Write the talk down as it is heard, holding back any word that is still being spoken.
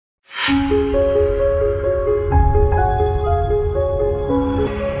I'm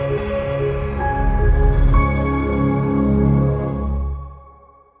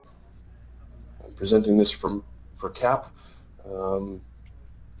presenting this for CAP.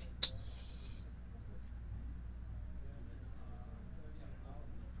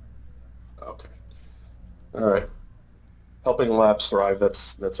 Okay. All right. Helping labs thrive.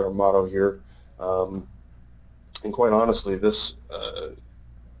 That's our motto here. And quite honestly, this,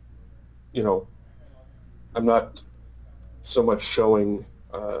 you know, I'm not so much showing,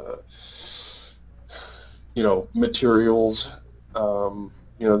 materials.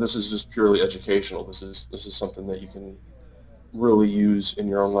 This is just purely educational. This is something that you can really use in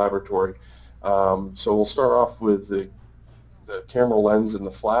your own laboratory. So we'll start off with the camera lens and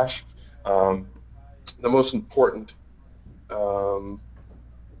the flash. The most important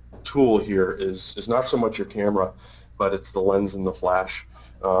tool here is not so much your camera, but it's the lens and the flash.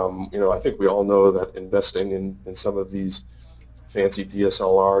 I think we all know that investing in some of these fancy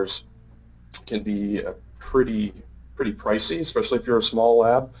DSLRs can be a pretty pricey, especially if you're a small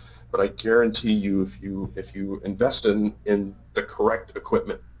lab. But I guarantee you, if you invest in the correct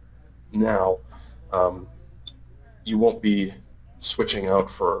equipment now, you won't be switching out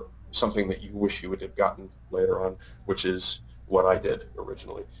for something that you wish you would have gotten later on, which is what I did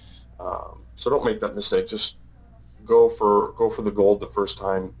originally. So don't make that mistake. Just go for the gold the first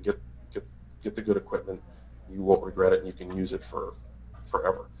time. Get the good equipment. You won't regret it, and you can use it for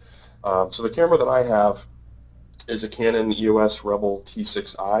forever. So the camera that I have is a Canon EOS Rebel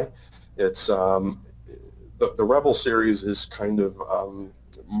T6i. It's the Rebel series is kind of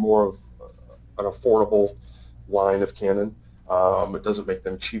more of an affordable line of Canon. It doesn't make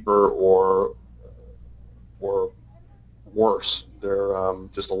them cheaper or worse. They're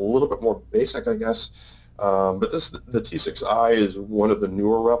just a little bit more basic, I guess. But the T6i is one of the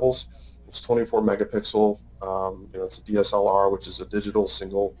newer Rebels. It's 24 megapixel. It's a DSLR, which is a digital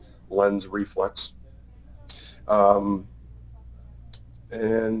single lens reflex.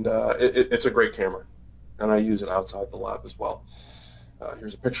 It's a great camera, and I use it outside the lab as well.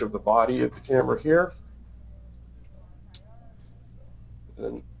 Here's a picture of the body of the camera here.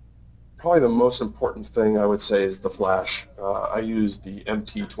 And probably the most important thing I would say is the flash. I use the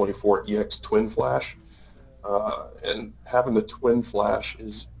MT24EX twin flash, and having the twin flash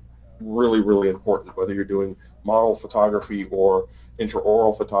is really important, whether you're doing model photography or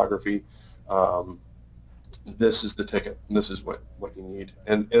intraoral photography. This is the ticket. This is what you need.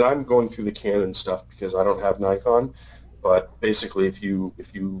 And I'm going through the Canon stuff because I don't have Nikon, but basically if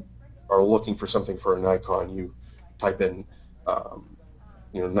you are looking for something for a Nikon, you type in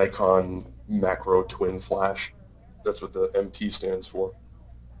Nikon macro twin flash. That's what the MT stands for.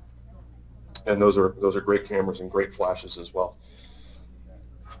 And those are great cameras and great flashes as well.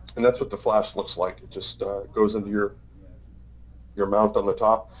 And that's what the flash looks like. It just goes into your mount on the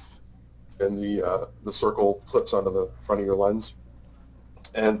top, and the circle clips onto the front of your lens.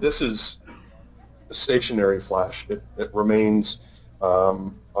 And this is a stationary flash. It remains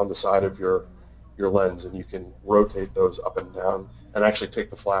on the side of your lens, and you can rotate those up and down and actually take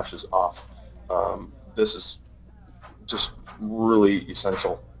the flashes off. This is just really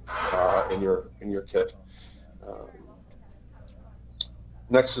essential in your kit.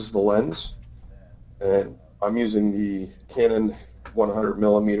 Next is the lens, and I'm using the Canon 100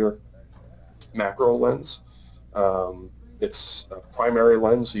 millimeter macro lens. It's a primary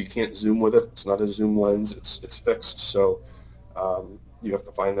lens, so you can't zoom with it. It's not a zoom lens. It's fixed, so you have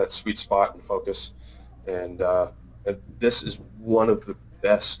to find that sweet spot and focus. And this is one of the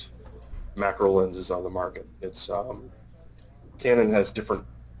best macro lenses on the market. It's Canon has different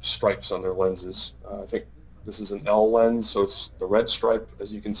stripes on their lenses. I think this is an L lens, so it's the red stripe,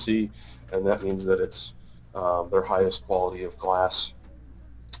 as you can see, and that means that it's their highest quality of glass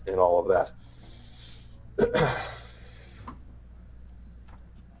and all of that. Okay.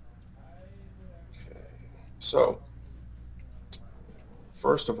 So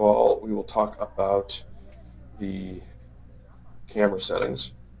first of all, we will talk about the camera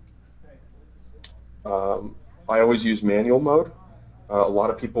settings. I always use manual mode. A lot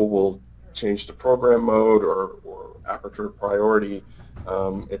of people will change to program mode or aperture priority.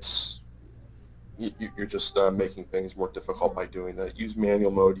 You're just making things more difficult by doing that. Use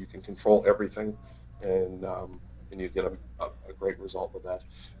manual mode. You can control everything, and you get a great result with that.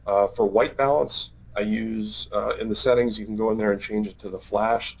 For white balance, I use in the settings, you can go in there and change it to the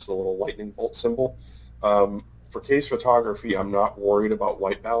flash. It's the little lightning bolt symbol. For case photography, I'm not worried about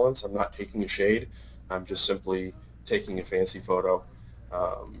white balance. I'm not taking a shade. I'm just simply taking a fancy photo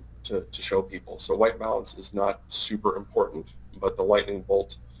to show people. So white balance is not super important, but the lightning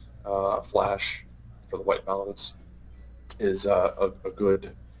bolt flash for the white balance is a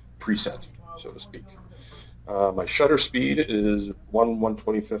good preset, so to speak. My shutter speed is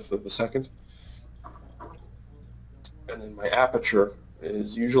 1/125th of a second, and then my aperture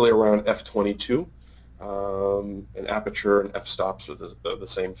is usually around f22. And aperture and f-stops are the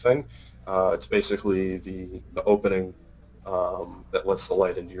same thing. It's basically the opening that lets the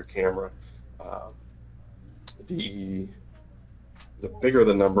light into your camera. Um, the bigger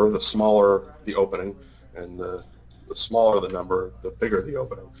the number, the smaller the opening, and the smaller the number, the bigger the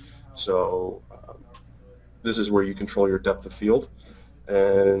opening. So this is where you control your depth of field.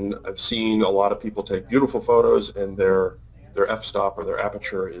 And I've seen a lot of people take beautiful photos, and their f-stop or their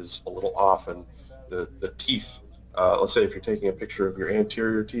aperture is a little off, and the teeth. Let's say if you're taking a picture of your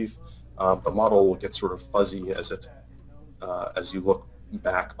anterior teeth, the model will get sort of fuzzy as you look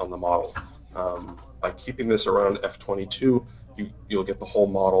back on the model. By keeping this around f22, you'll get the whole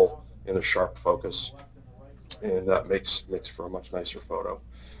model in a sharp focus, and that makes for a much nicer photo.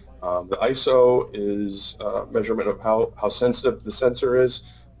 The ISO is a measurement of how sensitive the sensor is.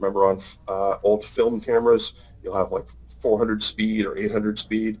 Remember, on old film cameras, you'll have like 400 speed or 800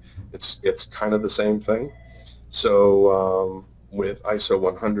 speed. It's kind of the same thing. So with ISO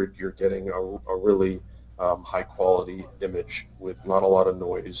 100, you're getting a really high quality image with not a lot of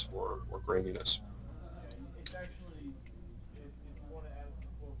noise or graininess.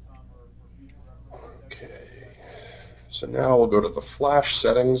 Okay, so now we'll go to the flash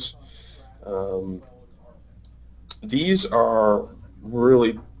settings. These are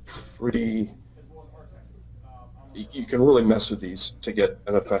really pretty, you can really mess with these to get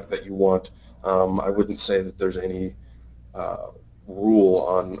an effect that you want. I wouldn't say that there's any rule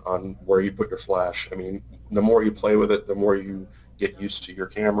on where you put your flash. I mean, the more you play with it, the more you get used to your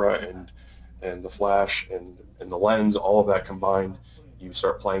camera and the flash and the lens, all of that combined. You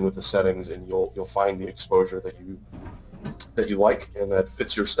start playing with the settings, and you'll find the exposure that you like and that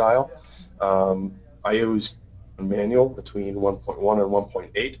fits your style. I always manual between 1.1 and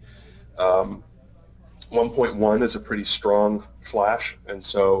 1.8. 1.1 is a pretty strong flash, and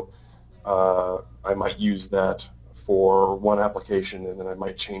so I might use that for one application, and then I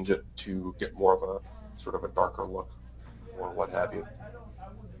might change it to get more of a sort of a darker look or what have you.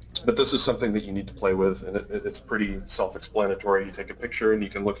 But this is something that you need to play with, and it's pretty self-explanatory. You take a picture and you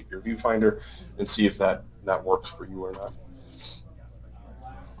can look at your viewfinder and see if that works for you or not.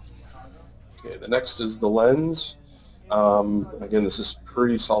 Okay, the next is the lens. Again, this is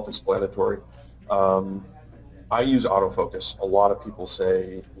pretty self-explanatory. I use autofocus. A lot of people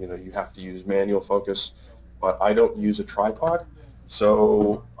say, you have to use manual focus, but I don't use a tripod.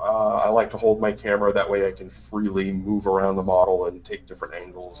 So I like to hold my camera. That way I can freely move around the model and take different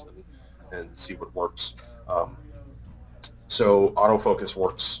angles and see what works. So autofocus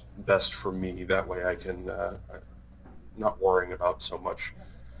works best for me. That way I can, not worrying about so much.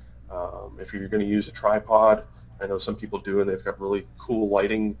 If you're going to use a tripod, I know some people do, and they've got really cool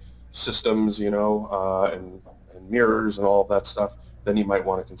lighting systems, and mirrors and all of that stuff, then you might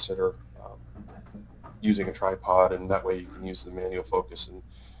want to consider using a tripod, and that way you can use the manual focus and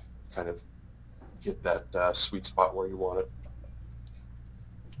kind of get that sweet spot where you want it.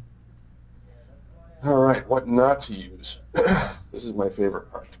 All right, what not to use. This is my favorite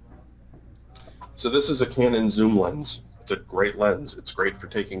part. So this is a Canon zoom lens. It's a great lens. It's great for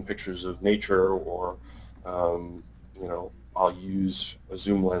taking pictures of nature, or I'll use a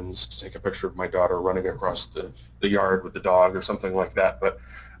zoom lens to take a picture of my daughter running across the yard with the dog or something like that. But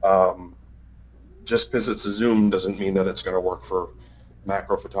just because it's a zoom doesn't mean that it's going to work for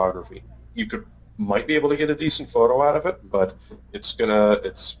macro photography. You might be able to get a decent photo out of it, but it's gonna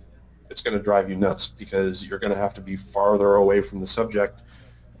drive you nuts, because you're going to have to be farther away from the subject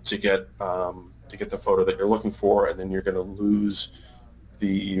to get the photo that you're looking for, and then you're going to lose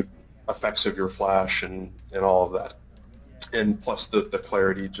the effects of your flash and all of that. And plus the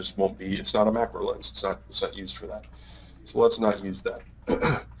clarity just won't be, it's not a macro lens. It's not used for that. So let's not use that.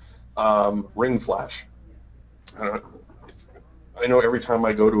 Ring flash. I know every time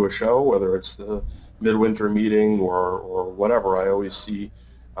I go to a show, whether it's the midwinter meeting or whatever, I always see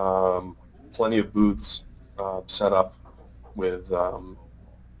plenty of booths set up with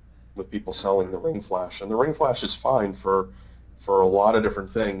people selling the ring flash. And the ring flash is fine for a lot of different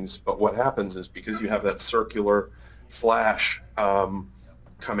things, but what happens is, because you have that circular flash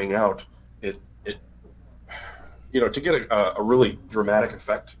coming out, to get a really dramatic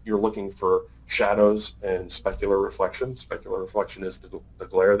effect, you're looking for shadows and specular reflection. Specular reflection is the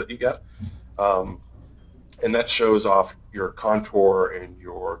glare that you get, and that shows off your contour and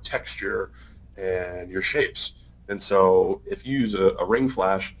your texture and your shapes. And so if you use a ring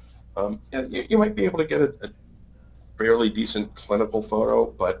flash, You might be able to get a fairly decent clinical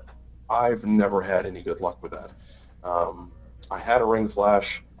photo, but I've never had any good luck with that. Um, I had a ring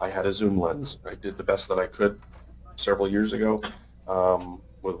flash, I had a zoom lens. I did the best that I could several years ago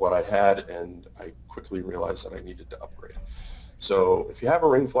with what I had, and I quickly realized that I needed to upgrade. So if you have a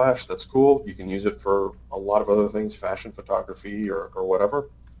ring flash, that's cool. You can use it for a lot of other things, fashion photography or whatever.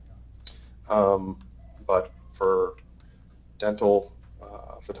 Um, but for dental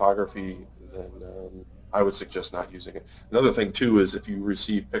photography, then I would suggest not using it. Another thing too is if you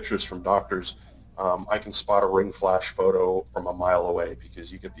receive pictures from doctors, I can spot a ring flash photo from a mile away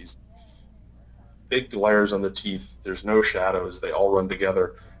because you get these big layers on the teeth. There's no shadows. They all run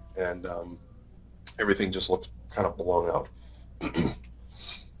together, and everything just looks kind of blown out.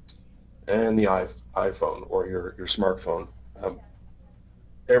 And the iPhone or your smartphone. Um,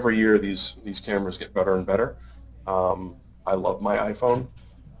 every year these cameras get better and better. I love my iPhone.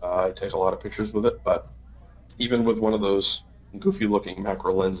 I take a lot of pictures with it, but even with one of those goofy looking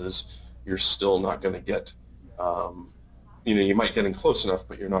macro lenses, you're still not going to get, you might get in close enough,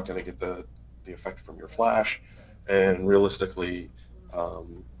 but you're not going to get the effect from your flash. And realistically,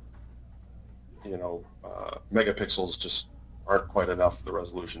 um, megapixels just aren't quite enough. The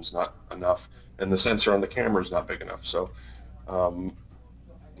resolution's not enough, and the sensor on the camera is not big enough. So, um,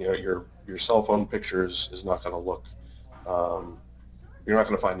 your cell phone pictures is not going to look. Um, you're not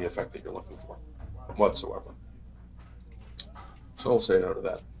going to find the effect that you're looking for whatsoever. So I'll say no to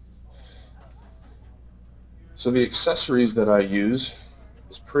that. So the accessories that I use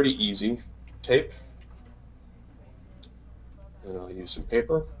is pretty easy. Tape, and I'll use some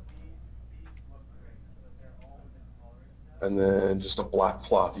paper, and then just a black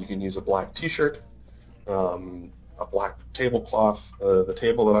cloth. You can use a black t-shirt, a black tablecloth. The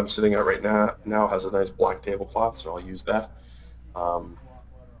table that I'm sitting at right now has a nice black tablecloth, so I'll use that. Um,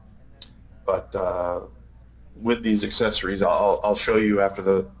 but with these accessories, I'll show you after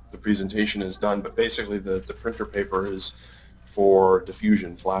the presentation is done, but basically the printer paper is for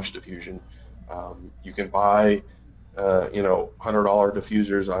diffusion, flash diffusion. You can buy $100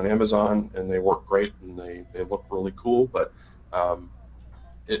 diffusers on Amazon, and they work great and they look really cool, but um,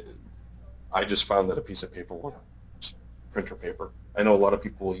 I just found that a piece of paper works, printer paper. I know a lot of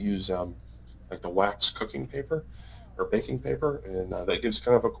people will use like the wax cooking paper or baking paper, and that gives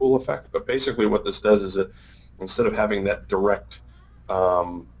kind of a cool effect. But basically what this does is it, instead of having that direct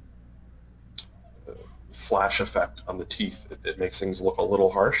um, flash effect on the teeth, it makes things look a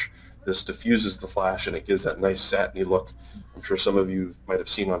little harsh. This diffuses the flash and it gives that nice satiny look. I'm sure some of you might have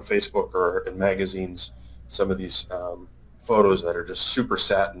seen on Facebook or in magazines some of these photos that are just super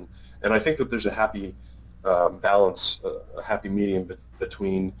satin. And I think that there's a happy balance, a happy medium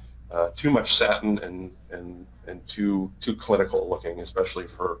between too much satin and too clinical looking, especially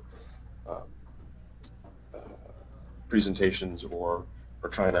for um, uh, presentations or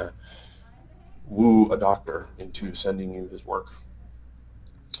trying to woo a doctor into sending you his work.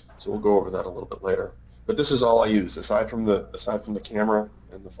 So we'll go over that a little bit later. But this is all I use aside from the camera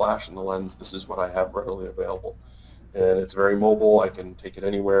and the flash and the lens. This is what I have readily available, and it's very mobile. I can take it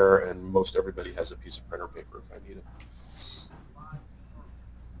anywhere, and most everybody has a piece of printer paper if I need it.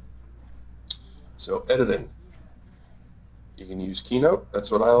 So editing, you can use Keynote.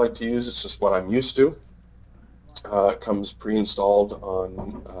 That's what I like to use. It's just what I'm used to. It comes pre-installed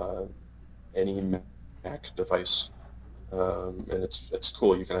on any Mac device, and it's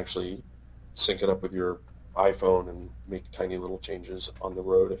cool. You can actually sync it up with your iPhone and make tiny little changes on the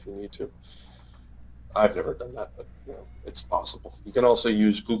road if you need to. I've never done that, but it's possible. You can also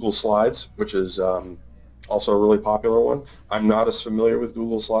use Google Slides, which is also a really popular one. I'm not as familiar with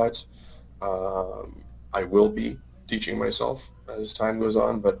Google Slides. I will be teaching myself as time goes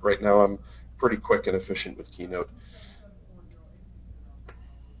on, but right now I'm pretty quick and efficient with Keynote.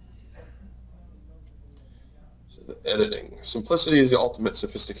 So the editing. Simplicity is the ultimate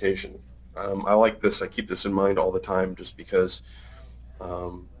sophistication. I like this. I keep this in mind all the time just because,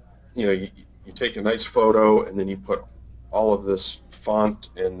 um, you take a nice photo and then you put all of this font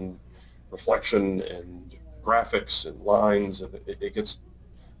and reflection and graphics and lines, and it gets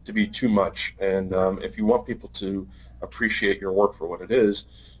to be too much. And if you want people to appreciate your work for what it is,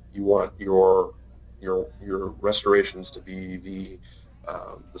 you want your restorations to be the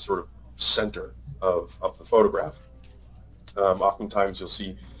sort of center of the photograph. Oftentimes you'll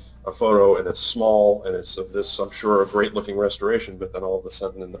see a photo and it's small and it's of this, I'm sure, a great looking restoration, but then all of a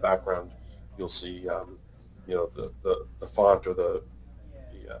sudden in the background you'll see the font or the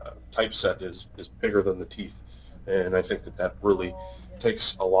typeset is bigger than the teeth. And I think that really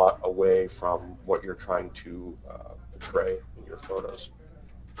takes a lot away from what you're trying to portray in your photos.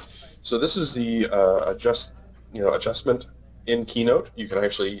 So this is the adjustment in Keynote. You can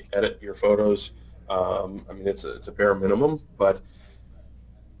actually edit your photos. I mean, it's a bare minimum, but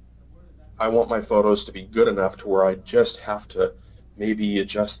I want my photos to be good enough to where I just have to maybe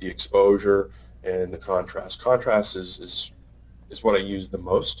adjust the exposure and the contrast. Contrast is what I use the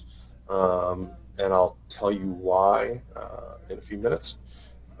most, and I'll tell you why in a few minutes.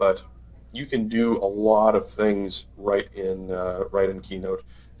 But you can do a lot of things right in Keynote,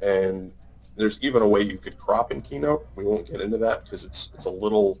 and there's even a way you could crop in Keynote. We won't get into that because it's a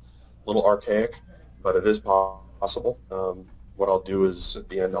little archaic, but it is possible. What I'll do is at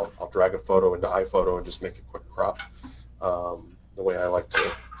the end I'll drag a photo into iPhoto and just make a quick crop, the way I like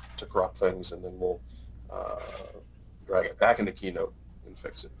to crop things, and then we'll uh, drag it back into Keynote and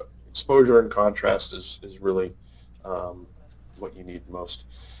fix it. But exposure and contrast is really what you need most.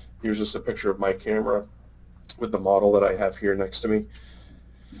 Here's just a picture of my camera with the model that I have here next to me.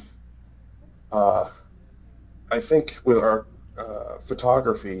 I think with our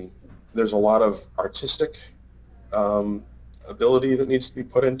photography, there's a lot of artistic ability that needs to be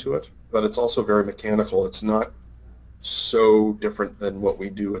put into it, but it's also very mechanical. It's not so different than what we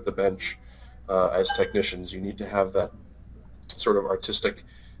do at the bench as technicians. You need to have that sort of artistic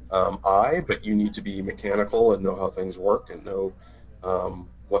eye, but you need to be mechanical and know how things work and know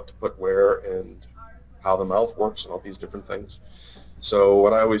what to put where and how the mouth works and all these different things. So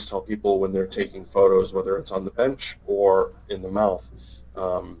what I always tell people when they're taking photos, whether it's on the bench or in the mouth,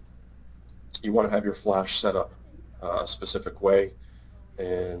 you want to have your flash set up a specific way,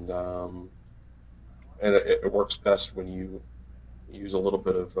 and it works best when you use a little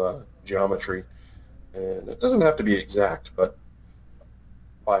bit of geometry. And it doesn't have to be exact, but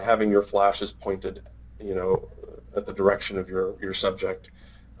by having your flashes pointed, at the direction of your subject,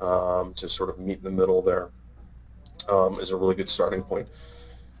 to sort of meet in the middle there, is a really good starting point.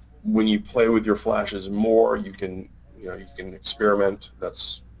 When you play with your flashes more, you can experiment.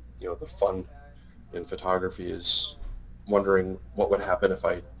 That's the fun in photography, is wondering what would happen if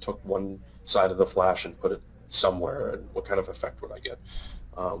I took one side of the flash and put it somewhere, and what kind of effect would I get.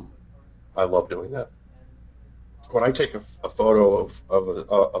 I love doing that. When I take a photo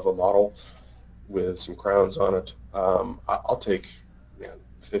of a model with some crowns on it, I'll take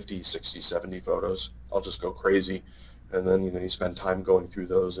 50, 60, 70 photos. I'll just go crazy, and then you spend time going through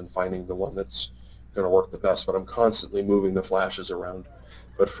those and finding the one that's going to work the best. But I'm constantly moving the flashes around.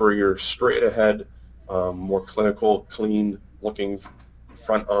 But for your straight ahead, more clinical, clean looking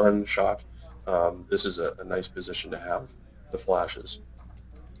front on shot, this is a nice position to have the flashes.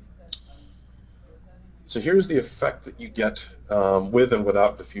 So here's the effect that you get with and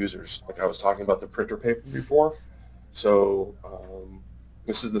without diffusers. Like I was talking about the printer paper before. So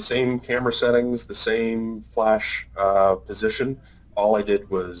this is the same camera settings, the same flash position. All I did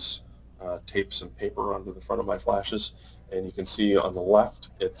was tape some paper onto the front of my flashes, and you can see on the left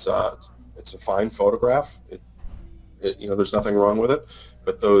it's a fine photograph. There's nothing wrong with it,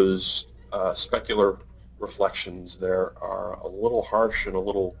 but those specular reflections there are a little harsh and a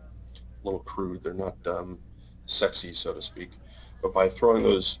little crude. They're not sexy, so to speak. But by throwing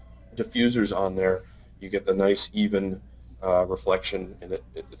those diffusers on there, you get the nice even reflection, and it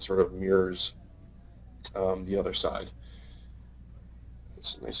sort of mirrors the other side.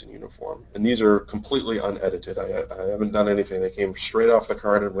 It's nice and uniform. And these are completely unedited. I haven't done anything. They came straight off the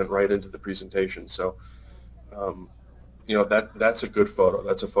card and went right into the presentation. So that's a good photo.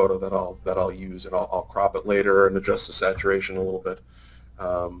 That's a photo that I'll use, and I'll crop it later and adjust the saturation a little bit.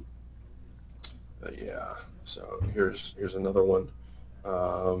 Yeah, so here's another one.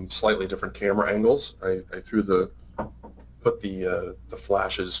 Slightly different camera angles. I put the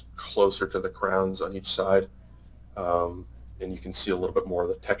flashes closer to the crowns on each side, and you can see a little bit more of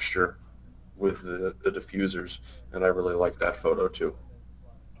the texture with the diffusers, and I really like that photo too.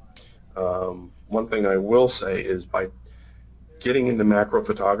 One thing I will say is, by getting into macro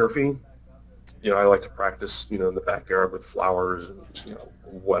photography, I like to practice, in the backyard with flowers and,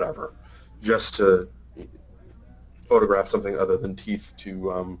 whatever, just to photograph something other than teeth,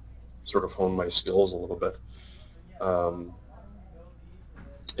 to sort of hone my skills a little bit.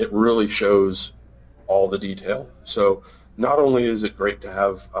 It really shows all the detail. So not only is it great to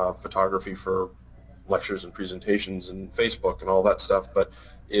have photography for lectures and presentations and Facebook and all that stuff, but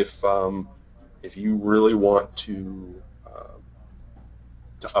if you really want to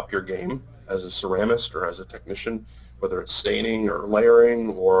up your game as a ceramist or as a technician, whether it's staining or layering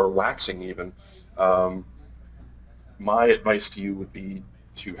or waxing even, my advice to you would be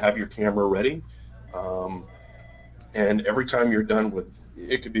to have your camera ready, and every time you're done with,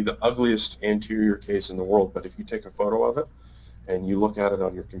 it could be the ugliest anterior case in the world, but if you take a photo of it and you look at it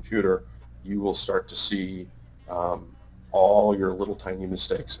on your computer, you will start to see all your little tiny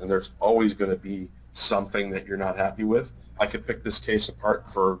mistakes, and there's always going to be something that you're not happy with. I could pick this case apart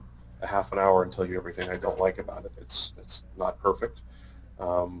for a half an hour and tell you everything I don't like about it. It's not perfect,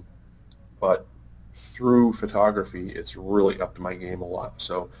 but through photography, it's really upped my game a lot.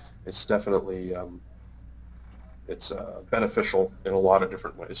 So it's definitely it's beneficial in a lot of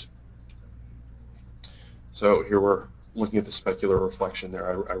different ways. So here we're looking at the specular reflection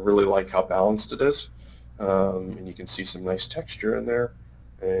there. I really like how balanced it is, and you can see some nice texture in there,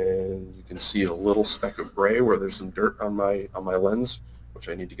 and you can see a little speck of gray where there's some dirt on my lens, which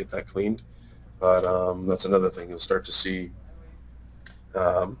I need to get that cleaned. But that's another thing. You'll start to see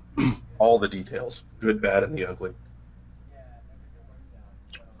all the details, good, bad, and the ugly.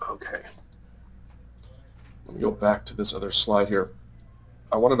 Okay. Let me go back to this other slide here.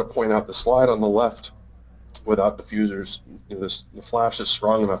 I wanted to point out the slide on the left without diffusers. You know, the flash is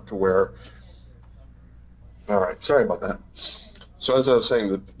strong enough to where, all right, sorry about that. So as I was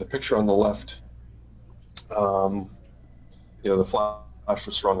saying, the picture on the left, you know, the flash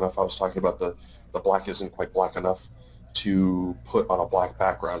was strong enough. I was talking about the black isn't quite black enough to put on a black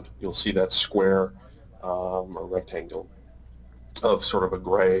background. You'll see that square or rectangle of sort of a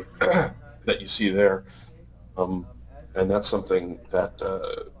gray that you see there. And that's something that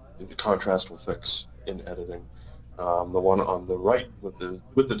the contrast will fix in editing. The one on the right with the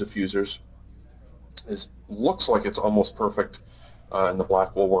diffusers looks like it's almost perfect, and the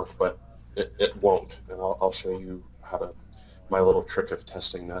black will work, but it won't. And I'll show you my little trick of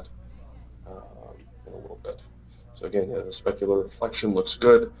testing that in a little bit. So again, yeah, the specular reflection looks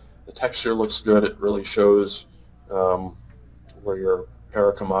good. The texture looks good. It really shows where your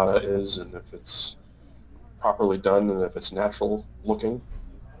paracomata is, and if it's properly done, and if it's natural looking.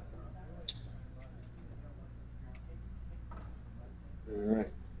 All right.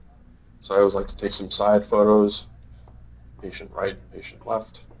 So I always like to take some side photos, patient right, patient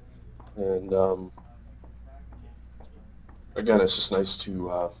left, and again, it's just nice to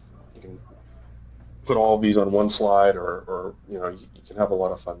you can put all of these on one slide, or you know, you can have a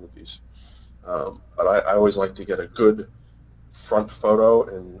lot of fun with these. But I always like to get a good front photo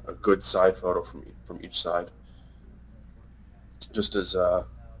and a good side photo from each side, just as a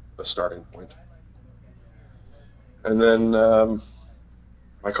starting point. And then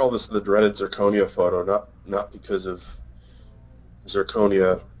I call this the dreaded zirconia photo, not because of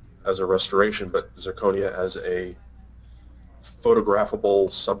zirconia as a restoration, but zirconia as a photographable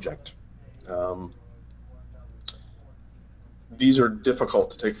subject. These are difficult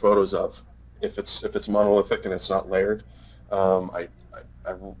to take photos of if it's monolithic and it's not layered. I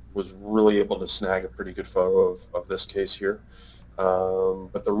was really able to snag a pretty good photo of this case here.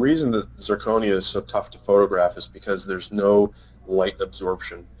 But the reason that zirconia is so tough to photograph is because there's no light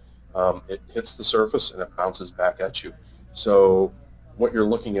absorption. It hits the surface and it bounces back at you. So what you're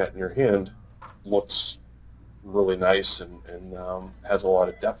looking at in your hand looks really nice and has a lot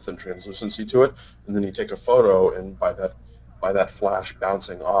of depth and translucency to it. And then you take a photo, and by that flash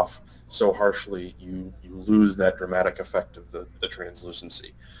bouncing off so harshly, you lose that dramatic effect of the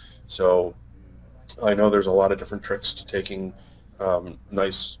translucency. So I know there's a lot of different tricks to taking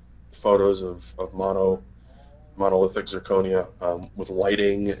nice photos of monolithic zirconia with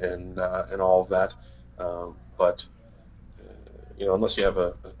lighting and all of that, but you know, unless you have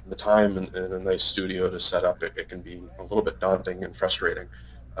the time and a nice studio to set up, it can be a little bit daunting and frustrating.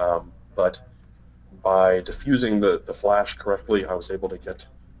 But by diffusing the flash correctly, I was able to get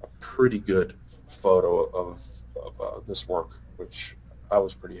a pretty good photo of this work, which I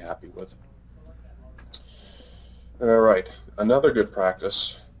was pretty happy with. All right, another good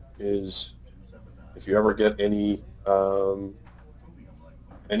practice is if you ever get any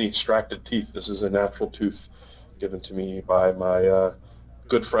extracted teeth. This is a natural tooth given to me by my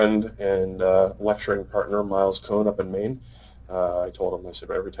good friend and lecturing partner, Miles Cohn, up in Maine. I told him, I said,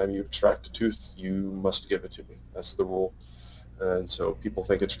 every time you extract a tooth, you must give it to me. That's the rule. And so people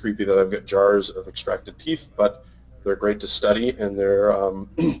think it's creepy that I've got jars of extracted teeth, but they're great to study, and they're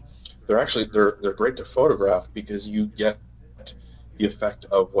great to photograph because you get the effect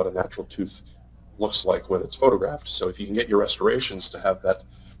of what a natural tooth looks like when it's photographed. So if you can get your restorations to have that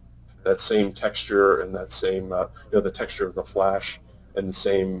same texture and that same the texture of the flash and the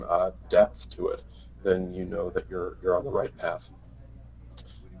same depth to it, then you know that you're on the right path.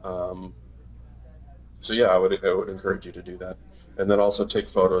 So yeah, I would encourage you to do that, and then also take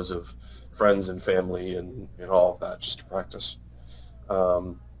photos of friends and family and all of that, just to practice.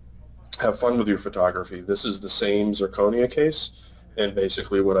 Have fun with your photography. This is the same zirconia case, and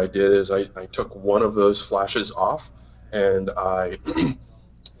basically what I did is I took one of those flashes off and I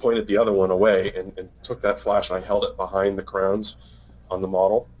pointed the other one away and took that flash and I held it behind the crowns on the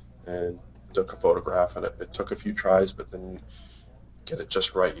model and took a photograph, and it took a few tries, but then you get it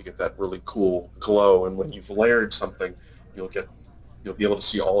just right. You get that really cool glow, and when you've layered something, you'll be able to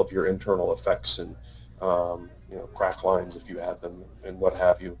see all of your internal effects and crack lines if you had them and what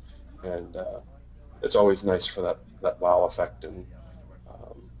have you, and it's always nice for that wow effect, and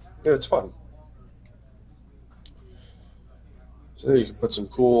yeah, it's fun. So there you can put some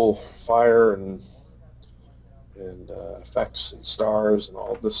cool fire and effects and stars and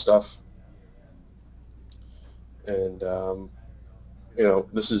all of this stuff. And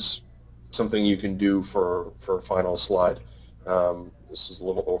this is something you can do for a final slide. This is a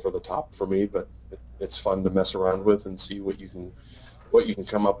little over the top for me, but it's fun to mess around with and see what you can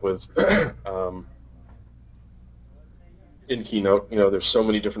come up with. In Keynote, there's so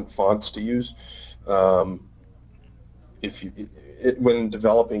many different fonts to use. When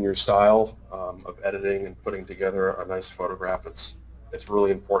developing your style of editing and putting together a nice photograph, it's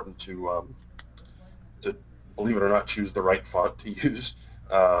really important to believe it or not, choose the right font to use.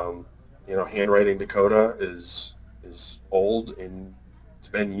 Handwriting Dakota is old and it's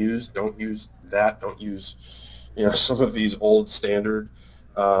been used. Don't use that. Don't use some of these old standard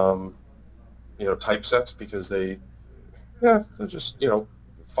typesets, because they're just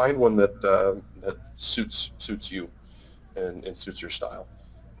find one that suits you and suits your style.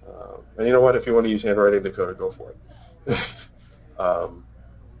 And you know what? If you want to use Handwriting Dakota, go for it.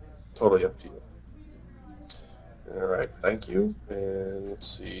 Totally up to you. All right, thank you. And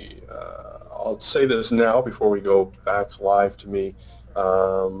let's see. I'll say this now before we go back live to me.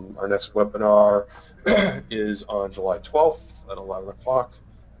 Our next webinar is on July 12th at 11 o'clock,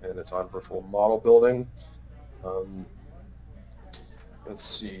 and it's on virtual model building. Let's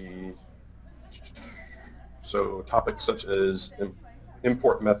see. So topics such as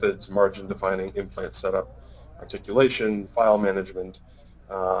import methods, margin defining, implant setup, articulation, file management,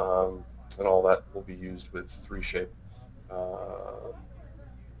 and all that will be used with 3Shape,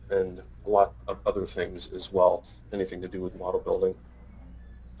 and a lot of other things as well, anything to do with model building.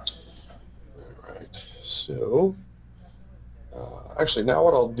 All right, so actually now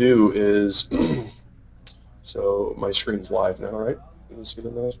what I'll do is, so my screen's live now, right? You can see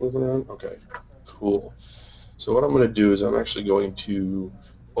the mouse moving around? Okay, cool. So what I'm going to do is I'm actually going to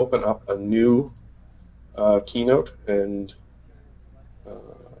open up a new Keynote, and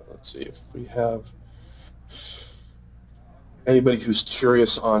let's see if we have anybody who's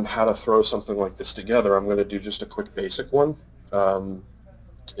curious on how to throw something like this together. I'm going to do just a quick basic one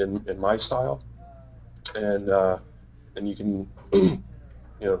in my style, and you can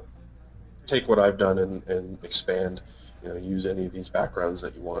take what I've done and expand, use any of these backgrounds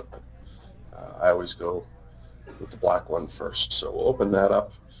that you want. But I always go with the black one first. So we'll open that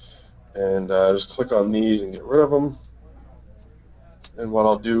up and just click on these and get rid of them. And what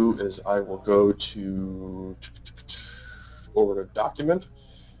I'll do is I will go over to Document,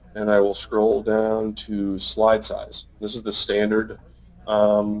 and I will scroll down to Slide Size. This is the standard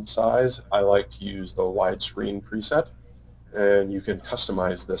size. I like to use the widescreen preset, and you can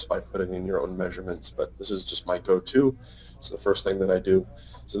customize this by putting in your own measurements, but this is just my go-to. It's the first thing that I do.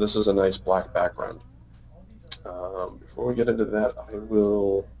 So this is a nice black background. Before we get into that, I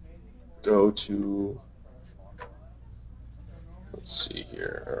will go to, let's see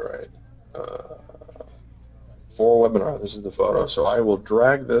here, all right, for webinar, this is the photo. So I will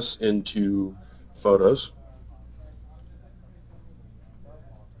drag this into Photos,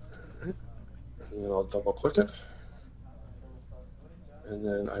 and then I'll double click it, and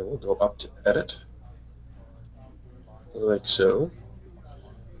then I will go up to Edit, like so,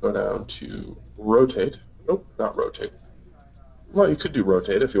 go down to Rotate. Nope, not Rotate. Well, you could do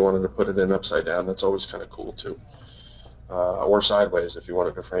Rotate if you wanted to put it in upside down. That's always kind of cool too. Or sideways if you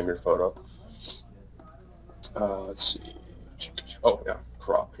wanted to frame your photo. Let's see. Oh yeah,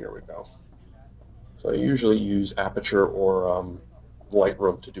 crop. Here we go. So I usually use Aperture or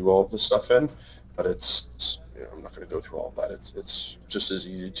Lightroom to do all of this stuff in, but it's I'm not going to go through all of that. It's just as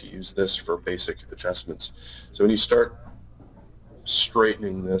easy to use this for basic adjustments. So when you start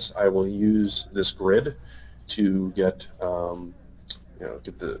straightening this, I will use this grid to get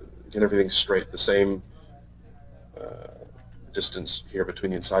get everything straight, the same distance here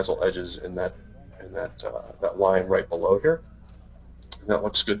between the incisal edges and that line right below here. And that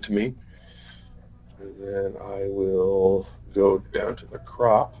looks good to me. And then I will go down to the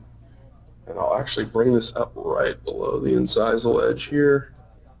crop, and I'll actually bring this up right below the incisal edge here.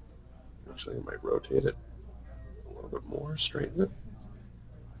 Actually, I might rotate it a little bit more, straighten it.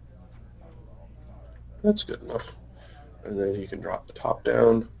 That's good enough. and then you can drop the top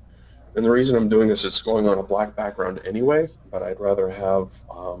down. And the reason I'm doing this, it's going on a black background anyway, but I'd rather have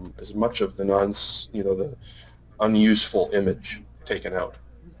as much of the the unuseful image taken out.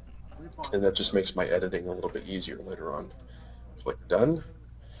 And that just makes my editing a little bit easier later on. Click done.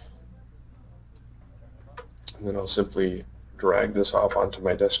 And then I'll simply drag this off onto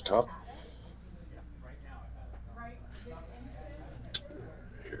my desktop.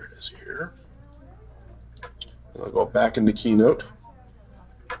 Here it is here. And I'll go back into Keynote.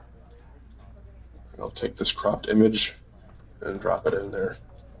 And I'll take this cropped image and drop it in there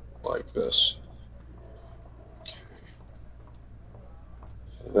like this. Okay.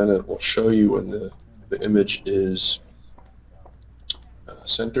 And then it will show you when the image is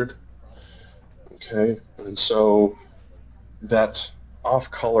centered. Okay, and so that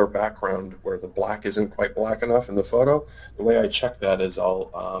off-color background where the black isn't quite black enough in the photo, the way I check that is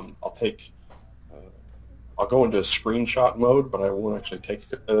I'll go into screenshot mode, but I won't actually take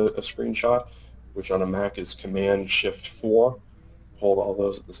a screenshot, which on a Mac is Command-Shift-4. Hold all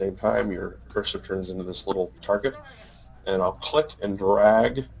those at the same time, your cursor turns into this little target, and I'll click and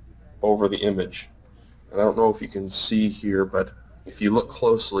drag over the image. And I don't know if you can see here, but if you look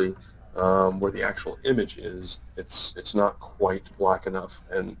closely where the actual image is, it's not quite black enough.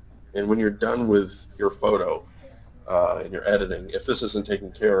 And when you're done with your photo and your editing, if this isn't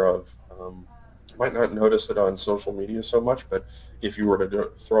taken care of, you might not notice it on social media so much, but if you were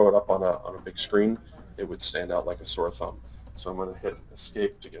to throw it up on a big screen, it would stand out like a sore thumb. So I'm going to hit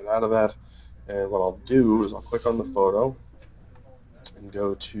escape to get out of that. And what I'll do is I'll click on the photo and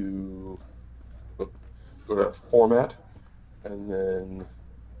go to format, and then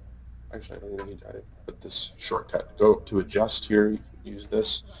actually I don't even need to put this shortcut. Go to adjust here, use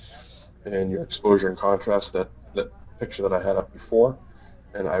this, and your exposure and contrast, that picture that I had up before,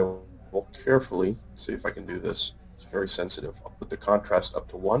 and I will carefully see if I can do this. It's very sensitive. I'll put the contrast up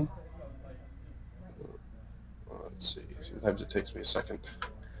to 1. Let's see. Sometimes it takes me a second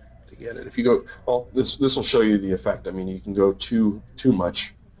to get it. If you go, well, this will show you the effect. I mean, you can go too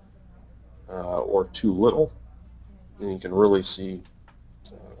much or too little, and you can really see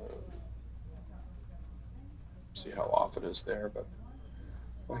how off it is there. But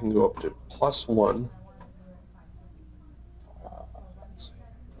I can go up to +1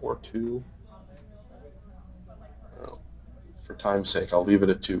 or 2. For time's sake, I'll leave it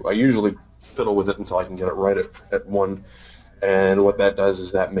at 2. I usually fiddle with it until I can get it right at 1. And what that does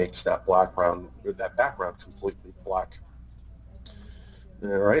is that makes that background completely black. All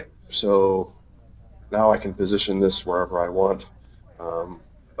right, so now I can position this wherever I want.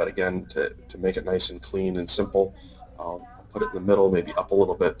 But again, to make it nice and clean and simple, I'll put it in the middle, maybe up a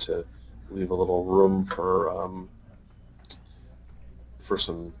little bit to leave a little room for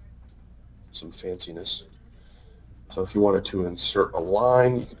some fanciness. So if you wanted to insert a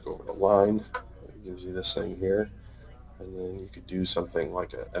line, you could go over to line. It gives you this thing here. And then you could do something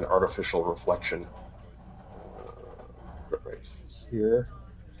like an artificial reflection right here.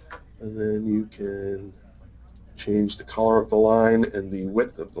 And then you can change the color of the line and the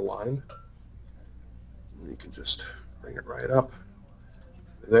width of the line. And you can just bring it right up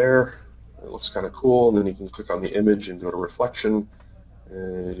there. It looks kind of cool. And then you can click on the image and go to reflection,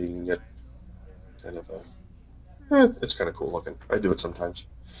 and you can get kind of it's kind of cool looking. I do it sometimes.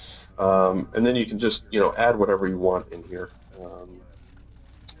 And then you can just add whatever you want in here.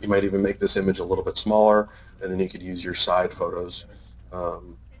 You might even make this image a little bit smaller, and then you could use your side photos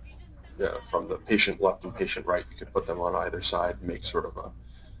from the patient left and patient right. You could put them on either side and make sort of a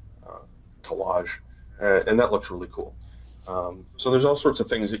collage, and that looks really cool. So there's all sorts of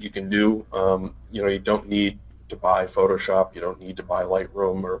things that you can do. You don't need to buy Photoshop. You don't need to buy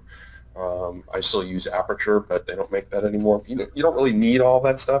Lightroom, or I still use Aperture, but they don't make that anymore. You don't really need all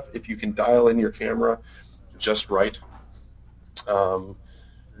that stuff. If you can dial in your camera just right,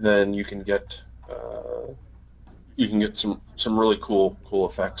 then you can get some really cool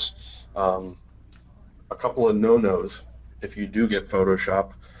effects. A couple of no-nos if you do get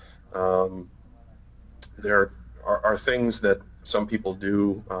Photoshop. There are things that some people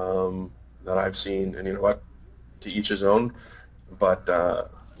do that I've seen, and you know what, to each his own, but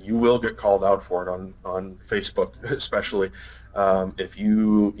you will get called out for it on Facebook, especially if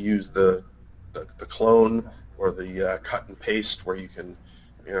you use the clone or the cut and paste, where you can,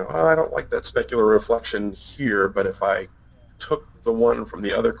 oh, I don't like that specular reflection here, but if I took the one from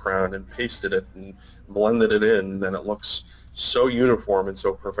the other crown and pasted it and blended it in, then it looks so uniform and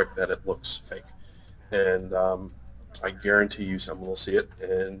so perfect that it looks fake. And I guarantee you someone will see it,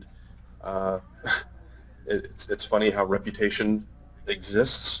 and it's funny how reputation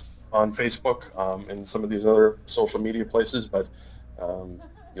exists. on Facebook and some of these other social media places, but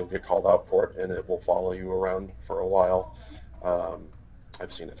you'll get called out for it, and it will follow you around for a while. Um,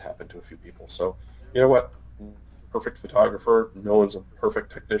 I've seen it happen to a few people. So, you know what? Perfect photographer. No one's a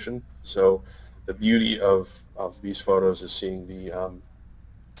perfect technician. So, the beauty of these photos is seeing the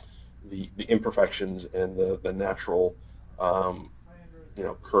imperfections and the natural, um,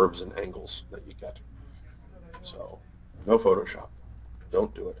 curves and angles that you get. So, no Photoshop.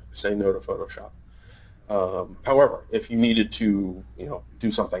 Don't do it. Say no to Photoshop. However, if you needed to, do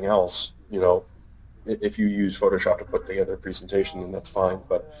something else, if you use Photoshop to put together a presentation, then that's fine.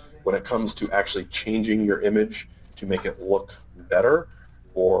 But when it comes to actually changing your image to make it look better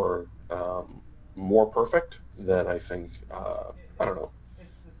or more perfect, then I think, I don't know,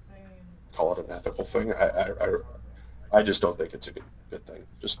 call it an ethical thing. I just don't think it's a good thing.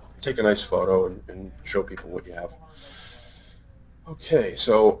 Just take a nice photo and show people what you have. Okay,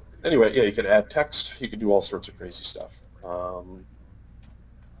 so anyway, yeah, you could add text. You could do all sorts of crazy stuff.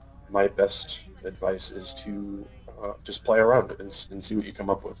 My best advice is to just play around and see what you come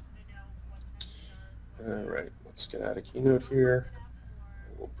up with. All right, let's get out of Keynote here.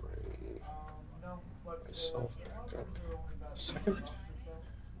 I will bring myself back up in a second.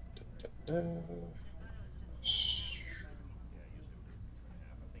 Da, da, da.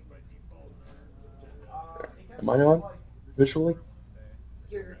 Am I on visually?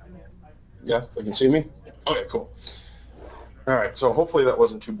 Yeah, you can see me? Okay, cool. All right, so hopefully that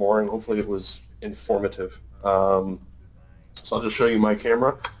wasn't too boring. Hopefully it was informative. So I'll just show you my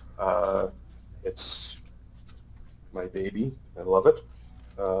camera. It's my baby. I love it.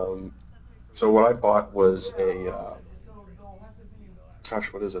 So what I bought was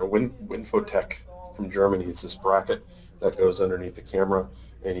gosh, what is it? A Winfotech from Germany. It's this bracket that goes underneath the camera,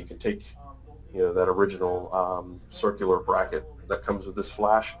 and you can take, that original circular bracket that comes with this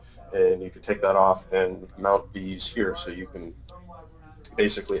flash, and you can take that off and mount these here, so you can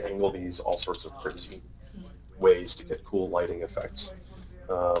basically angle these all sorts of crazy ways to get cool lighting effects.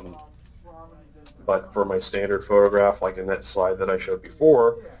 Um, but for my standard photograph, like in that slide that I showed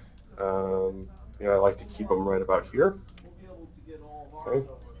before, I like to keep them right about here. Okay,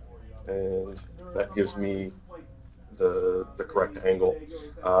 and that gives me the correct angle.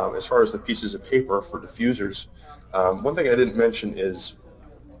 As far as the pieces of paper for diffusers, one thing I didn't mention is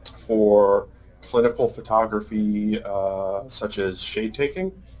for clinical photography, such as shade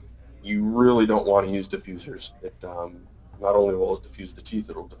taking, you really don't want to use diffusers. It not only will it diffuse the teeth,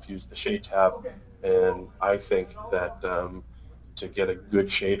 it will diffuse the shade tab, and I think that to get a good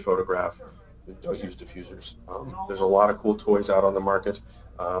shade photograph, don't use diffusers. There's a lot of cool toys out on the market.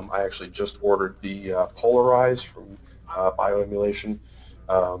 I actually just ordered the Polarize from Bioemulation,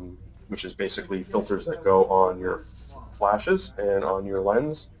 which is basically filters that go on your flashes and on your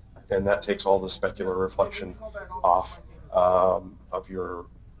lens, and that takes all the specular reflection off of your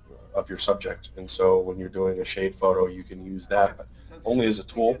subject. And so when you're doing a shade photo, you can use that, but only as a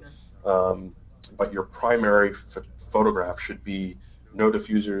tool. But your primary photograph should be no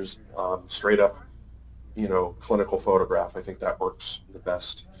diffusers, straight up, clinical photograph. I think that works the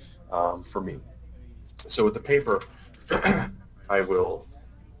best for me. So with the paper, I will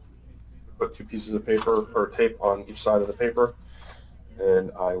put 2 pieces of paper or tape on each side of the paper,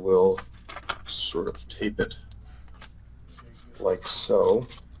 and I will sort of tape it like so.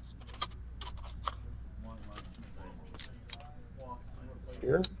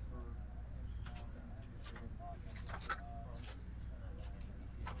 Here.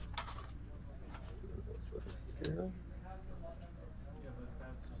 Here.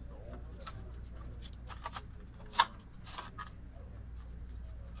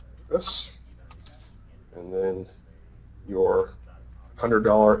 This, and then your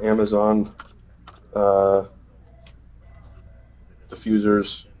 $100 Amazon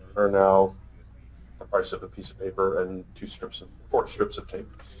diffusers are now the price of a piece of paper and 4 strips of tape,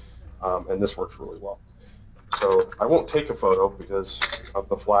 and this works really well. So I won't take a photo because of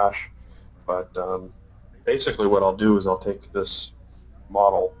the flash, but basically what I'll do is I'll take this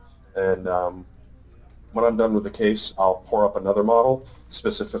model, and when I'm done with the case, I'll pour up another model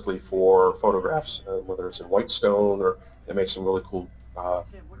specifically for photographs, whether it's in white stone, or they make some really cool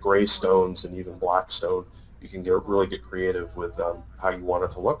gray stones and even black stone. You can really get creative with how you want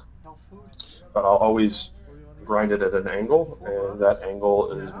it to look. But I'll always grind it at an angle, and that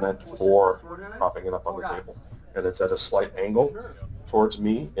angle is meant for propping it up on the table. And it's at a slight angle towards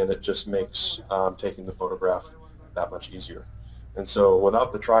me, and it just makes taking the photograph that much easier. And so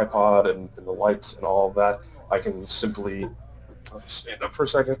without the tripod and the lights and all of that, I can simply stand up for a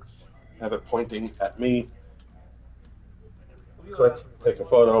second, have it pointing at me, click, take a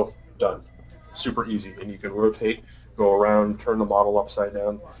photo, done. Super easy, and you can rotate, go around, turn the model upside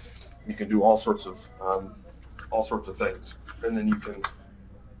down. You can do all sorts of things, and then you can,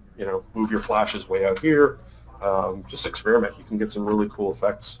 move your flashes way out here. Just experiment. You can get some really cool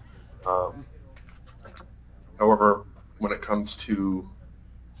effects. However, when it comes to,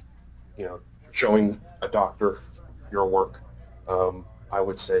 showing a doctor your work, I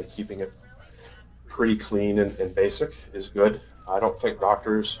would say keeping it pretty clean and basic is good. I don't think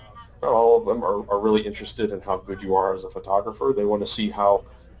doctors, not all of them, are really interested in how good you are as a photographer. They want to see how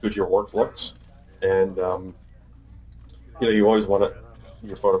good your work looks. And, you always want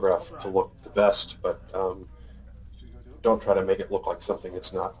your photograph to look the best, but don't try to make it look like something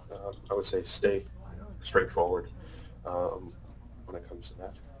it's not. I would say stay straightforward when it comes to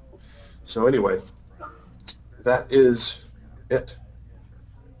that. So anyway, that is it.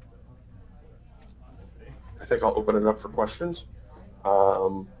 I think I'll open it up for questions.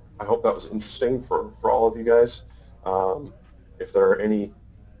 I hope that was interesting for all of you guys. If there are any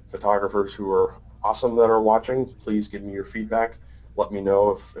photographers who are awesome that are watching, please give me your feedback. Let me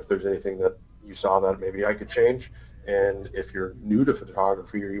know if there's anything that you saw that maybe I could change. And if you're new to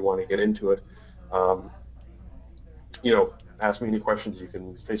photography or you want to get into it, ask me any questions. You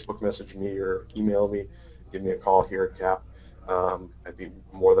can Facebook message me or email me, give me a call here at CAP. I'd be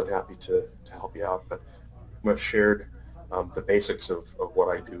more than happy to help you out. But I've shared the basics of what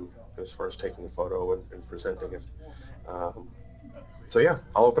I do as far as taking a photo and presenting it. So yeah,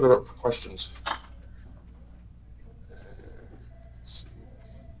 I'll open it up for questions. Let's see.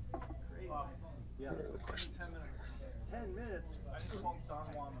 Where are the questions? 10 minutes.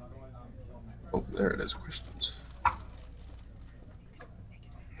 Oh, there it is, questions.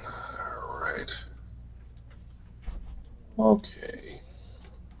 All right. Okay.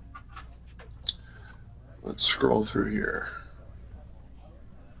 Let's scroll through here.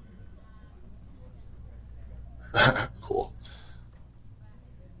 Cool.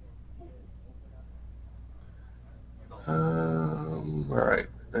 All right.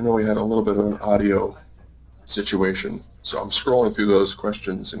 I know we had a little bit of an audio situation, so I'm scrolling through those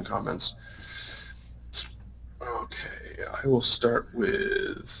questions and comments. Okay, I will start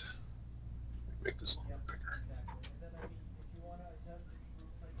with, make this a little bigger.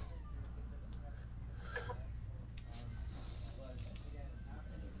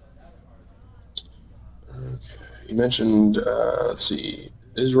 Okay, you mentioned, let's see,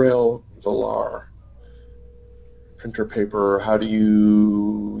 Israel Valar printer paper. How do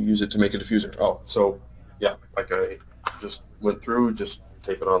you use it to make a diffuser? Oh, so yeah, like I just went through, just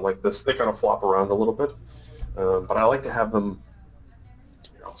tape it on like this. They kind of flop around a little bit, but I like to have them,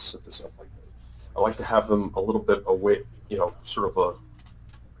 I'll set this up like this. I like to have them a little bit away, sort of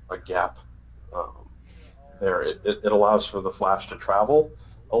a gap there. It allows for the flash to travel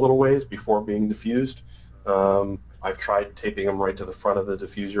a little ways before being diffused. I've tried taping them right to the front of the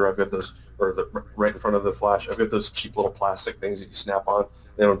diffuser. I've got those, or right in front of the flash. I've got those cheap little plastic things that you snap on.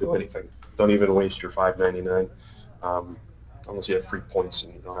 They don't do anything. Don't even waste your $5.99, unless you have free points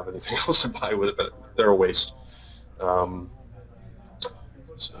and you don't have anything else to buy with it. But they're a waste. So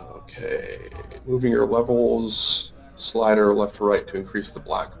okay, moving your levels, slider left to right to increase the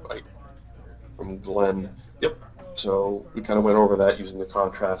black bite. From Glenn. Yep. So we kind of went over that using the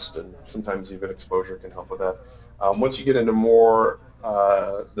contrast, and sometimes even exposure can help with that. Once you get into more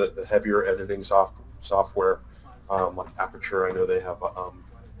the heavier editing software, like Aperture, I know they have a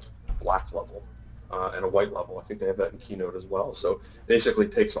black level and a white level. I think they have that in Keynote as well. So basically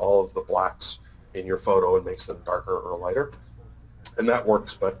takes all of the blacks in your photo and makes them darker or lighter. And that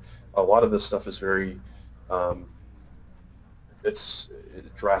works, but a lot of this stuff is very, it's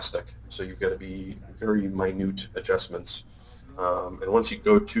drastic. So you've got to be very minute adjustments. And once you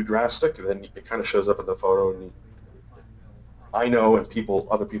go too drastic, then it kind of shows up in the photo. And I know, and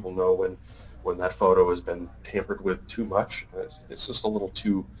other people know when that photo has been tampered with too much. It's just a little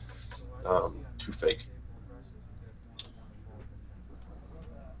too fake.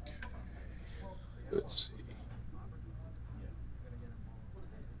 Let's see.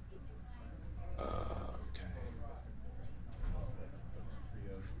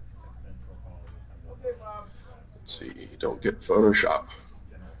 Let's see, don't get Photoshop.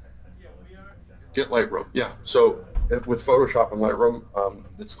 Get Lightroom. Yeah, so with Photoshop and Lightroom,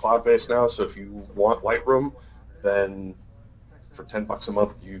 it's cloud-based now, so if you want Lightroom, then for $10 a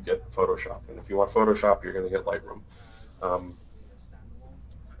month you get Photoshop. And if you want Photoshop, you're going to get Lightroom.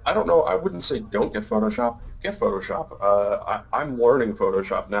 I don't know, I wouldn't say don't get Photoshop. Get Photoshop. I'm learning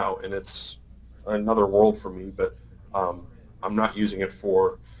Photoshop now, and it's another world for me, but I'm not using it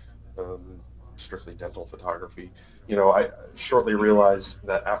for strictly dental photography. You know, I shortly realized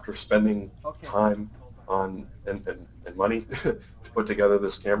that after spending time on and money to put together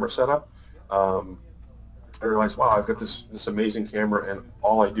this camera setup, um, I realized, wow, I've got this amazing camera, and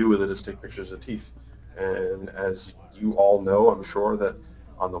all I do with it is take pictures of teeth. And as you all know, I'm sure that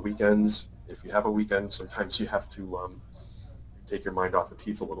on the weekends, if you have a weekend, sometimes you have to take your mind off the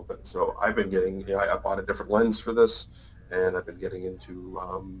teeth a little bit. So I've been getting, you know, I bought a different lens for this, and I've been getting into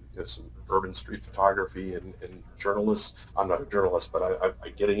you know, some urban street photography and journalists. I'm not a journalist, but I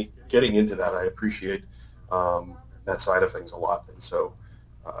getting into that. I appreciate that side of things a lot, and so.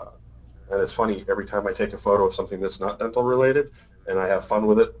 And it's funny, every time I take a photo of something that's not dental related and I have fun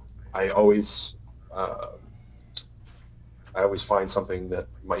with it, I always uh, I always find something that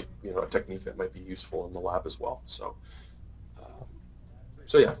might, you know, a technique that might be useful in the lab as well. So um,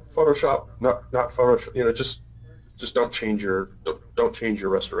 so yeah, Photoshop, not Photoshop, you know, just don't change your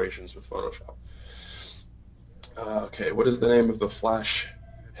restorations with Photoshop. Okay, what is the name of the flash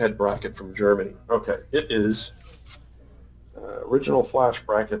head bracket from Germany? Okay, it is original flash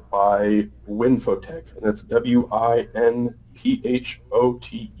bracket by Winfotech, and that's Winphotec,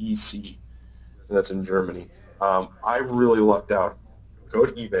 and that's in Germany. I really lucked out. Go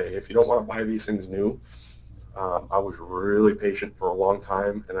to eBay if you don't want to buy these things new. I was really patient for a long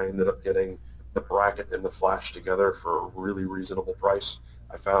time, and I ended up getting the bracket and the flash together for a really reasonable price.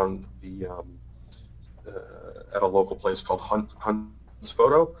 I found the at a local place called Hunt's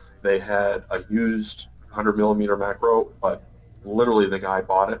Photo. They had a used 100 millimeter macro, but literally the guy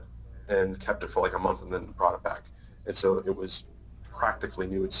bought it and kept it for like a month and then brought it back. And so it was practically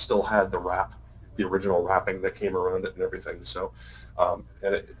new. It still had the wrap, the original wrapping that came around it and everything. So,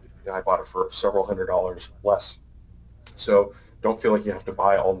 I bought it for several $100s less. So don't feel like you have to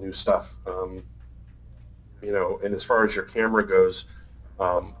buy all new stuff. You know, and as far as your camera goes,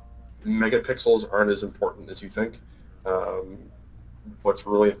 um, megapixels aren't as important as you think. Um, what's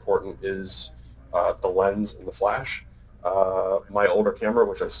really important is the lens and the flash. My older camera,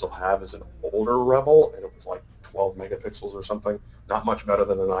 which I still have, is an older Rebel, and it was like 12 megapixels or something, not much better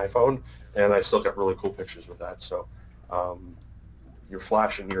than an iPhone, and I still got really cool pictures with that. So um, your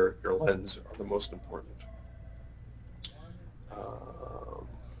flash and your lens are the most important. Um,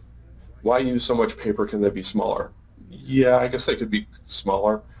 why use so much paper? Can they be smaller? Yeah, I guess they could be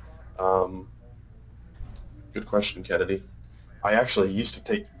smaller. Um, good question, Kennedy. I actually used to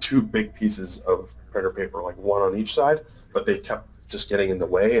take two big pieces of printer paper, like one on each side, but they kept just getting in the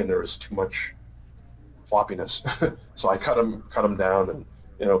way, and there was too much floppiness. So I cut them down, and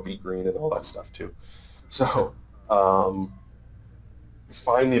you know, beet green and all that stuff too. So um,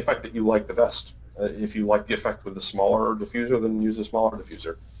 find the effect that you like the best. If you like the effect with the smaller diffuser, then use a smaller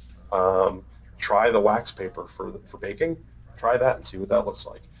diffuser. Um, try the wax paper for baking. Try that and see what that looks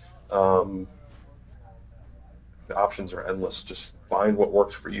like. Um, the options are endless. Just find what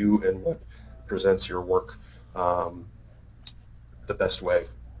works for you and what presents your work um, the best way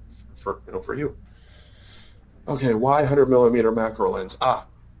for you. Okay, why 100 millimeter macro lens?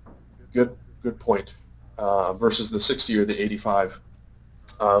 Good point. Versus the 60 or the 85.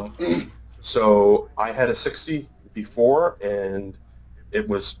 Um, so I had a 60 before, and it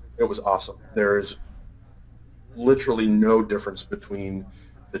was awesome. There's literally no difference between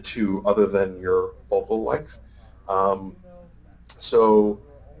the two other than your focal length. Um, so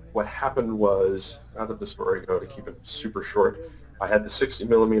what happened was, how did the story go, to keep it super short? I had the 60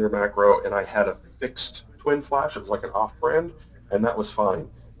 millimeter macro, and I had a fixed twin flash. It was like an off-brand, and that was fine.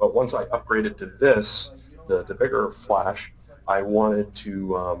 But once I upgraded to this, the bigger flash, I wanted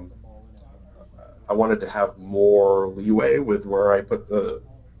to have more leeway with where I put the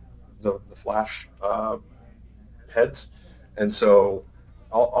flash heads, and so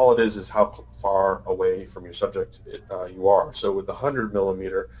all it is how far away from your subject you are. So with the 100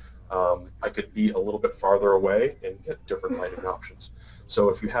 millimeter, I could be a little bit farther away and get different lighting options. So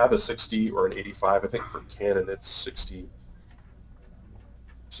if you have a 60 or an 85, I think for Canon it's 60,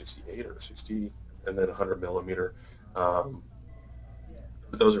 68 or 60, and then 100 millimeter. Um,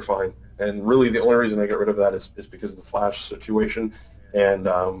 but those are fine. And really the only reason I get rid of that is because of the flash situation, and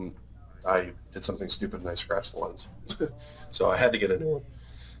I did something stupid and I scratched the lens. So I had to get a new one.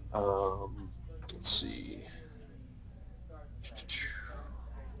 Let's see.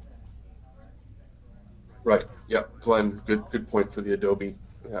 Right. Yep. Glenn, good point for the Adobe.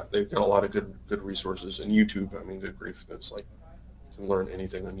 Yeah, they've got a lot of good resources, and YouTube. I mean, good grief, it's like you can learn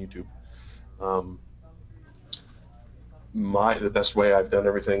anything on YouTube. Um, the best way I've done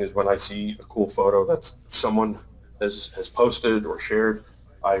everything is when I see a cool photo that someone has posted or shared.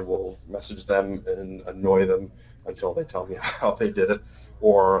 I will message them and annoy them until they tell me how they did it,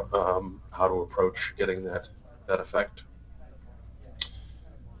 or how to approach getting that effect.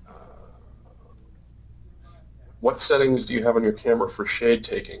 What settings do you have on your camera for shade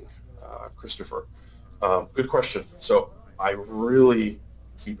taking, Christopher? Good question. So I really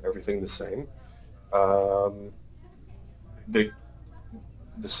keep everything the same. Um, the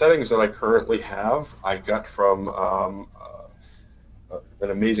the settings that I currently have, I got from an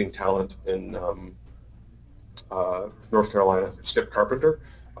amazing talent in North Carolina, Skip Carpenter.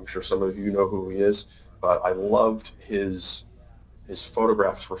 I'm sure some of you know who he is, but I loved his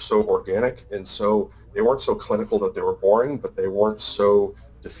photographs were so organic, and so they weren't so clinical that they were boring, but they weren't so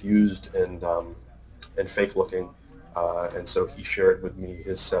diffused and fake looking. And so he shared with me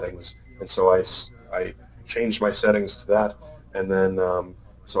his settings, and so I changed my settings to that, and then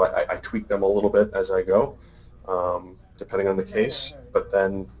so I tweak them a little bit as I go, depending on the case. But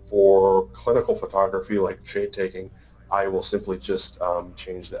then for clinical photography, like shade taking, I will simply just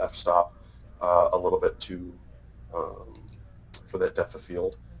change the f-stop a little bit to um, for that depth of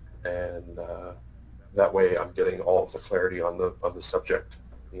field, and that way I'm getting all of the clarity on the subject.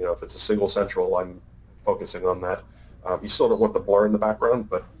 You know, if it's a single central, I'm focusing on that. You still don't want the blur in the background,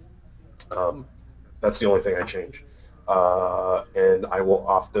 but um, that's the only thing I change. And I will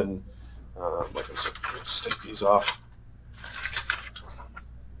often, like I said, just take these off.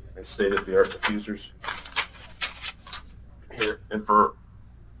 I state-of-the-art diffusers here, and for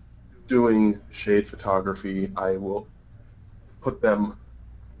doing shade photography, I will put them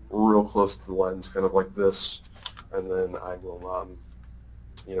real close to the lens, kind of like this, and then I will,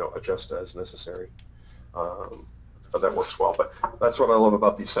 you know, adjust as necessary. But that works well. But that's what I love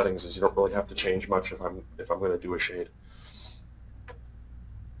about these settings, is you don't really have to change much if I'm going to do a shade.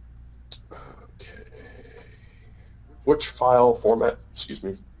 Okay. Which file format, excuse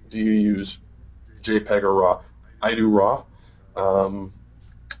me, do you use? JPEG or RAW? I do RAW.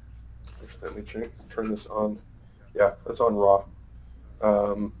 Let me turn this on. Yeah, it's on RAW.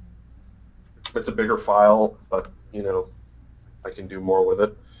 Um, it's a bigger file, but you know, I can do more with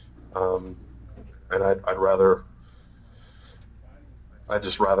it. And I'd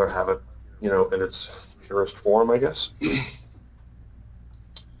just rather have it, you know, in its purest form, I guess.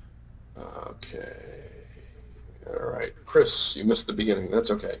 Okay. All right, Chris, you missed the beginning.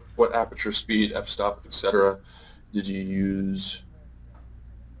 That's okay. What aperture speed, f-stop, etc. did you use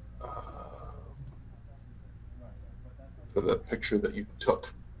for the picture that you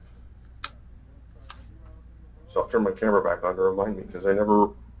took? So I'll turn my camera back on to remind me, because I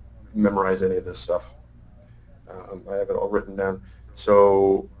never memorize any of this stuff. I have it all written down.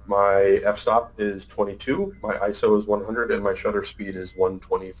 So my f-stop is 22, my ISO is 100, and my shutter speed is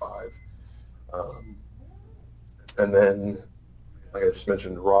 125. And then, like I just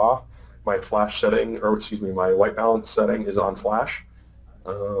mentioned, RAW. My flash setting, or excuse me, my white balance setting is on flash.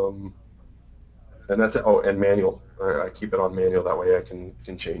 And that's it. Oh, and manual. I keep it on manual. That way I can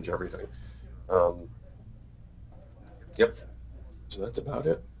change everything. Yep. So that's about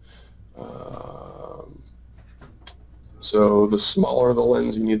it. So the smaller the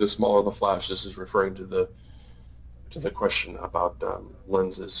lens you need, the smaller the flash. This is referring to the question about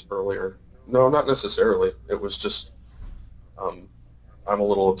lenses earlier. No, not necessarily. It was just I'm a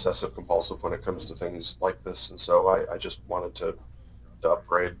little obsessive compulsive when it comes to things like this, and so I just wanted to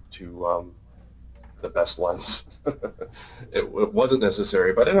upgrade to the best lens. It wasn't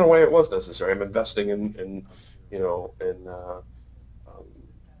necessary, but in a way it was necessary. I'm investing in you know,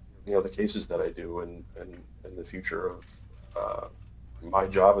 you know, the cases that I do, and in the future of my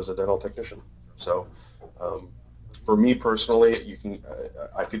job as a dental technician. So for me personally,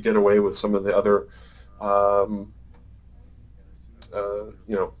 I could get away with some of the other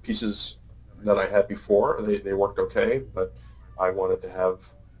you know, pieces that I had before. They worked okay, but I wanted to have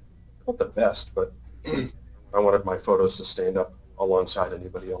not the best, but I wanted my photos to stand up alongside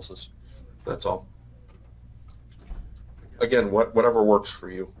anybody else's. That's all. Again, whatever works for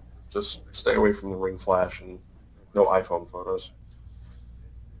you. Just stay away from the ring flash and no iPhone photos.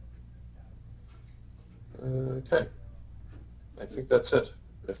 Okay, I think that's it.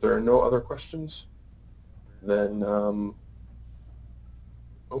 If there are no other questions, then oh,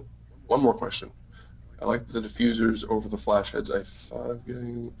 one more question. I like the diffusers over the flash heads. I thought of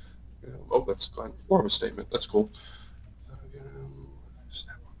getting, oh, that's fine. More of a statement. That's cool.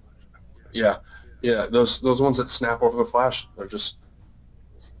 Yeah, yeah. Those ones that snap over the flash, they're just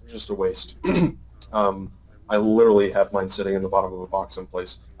a waste. I literally have mine sitting in the bottom of a box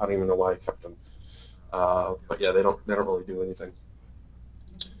someplace. I don't even know why I kept them. But yeah, they don't really do anything.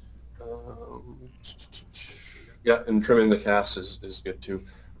 Yeah, and trimming the cast is good too.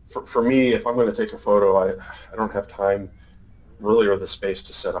 For me, if I'm going to take a photo, I don't have time really or the space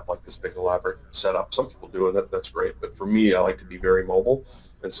to set up like this big elaborate setup. Some people do, and that's great. But for me, I like to be very mobile.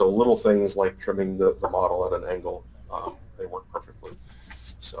 And so little things like trimming the model at an angle, they work perfectly.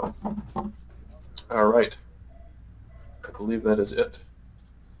 So, all right. I believe that is it.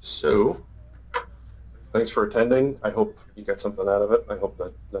 So thanks for attending. I hope you got something out of it. I hope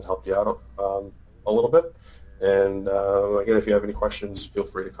that helped you out a little bit. And again, if you have any questions, feel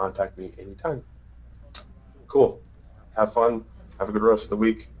free to contact me anytime. Cool. Have fun. Have a good rest of the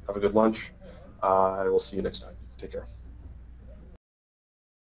week. Have a good lunch. I will see you next time. Take care.